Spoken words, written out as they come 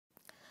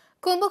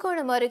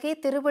கும்பகோணம் அருகே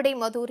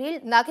திருவிடைமதூரில்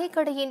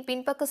நகைக்கடையின்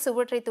பின்பக்க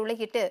சுவற்றை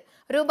துளையிட்டு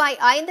ரூபாய்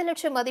 5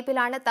 லட்சம்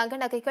மதிப்பிலான தங்க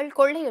நகைகள்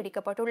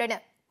கொள்ளையடிக்கப்பட்டுள்ளன.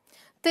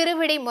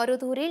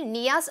 திருவிடைமருதூரில்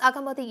நியாஸ்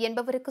அகமது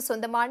என்பவருக்கு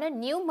சொந்தமான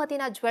நியூ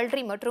மதினா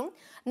ஜுவல்லரி மற்றும்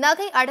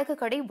நகை அடகு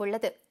கடை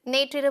உள்ளது.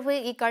 நேற்றிரவு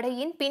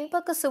இக்கடையின்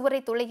பின்பக்க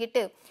சுவரை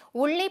துளையிட்டு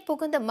உள்ளே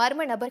புகுந்த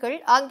மர்ம நபர்கள்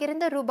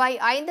அங்கிருந்த ரூபாய்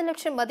 5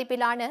 லட்சம்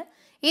மதிப்பிலான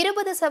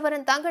 20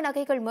 சவரன் தங்க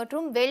நகைகள்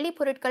மற்றும் வெள்ளி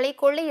பொருட்களை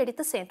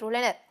கொள்ளையடித்து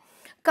சென்றுள்ளனர்.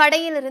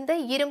 கடையில் இருந்த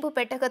இரும்பு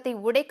பெட்டகத்தை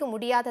உடைக்க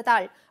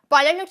முடியாததால்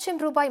பல லட்சம்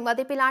ரூபாய்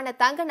மதிப்பிலான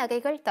தங்க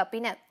நகைகள்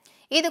தப்பின.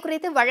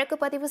 இதுகுறித்து வழக்கு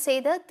பதிவு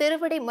செய்த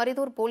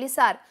திருவிடைமருதூர்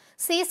போலீசார்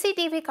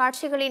சிசிடிவி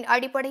காட்சிகளின்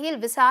அடிப்படையில்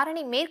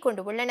விசாரணை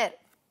மேற்கொண்டுள்ளனர்.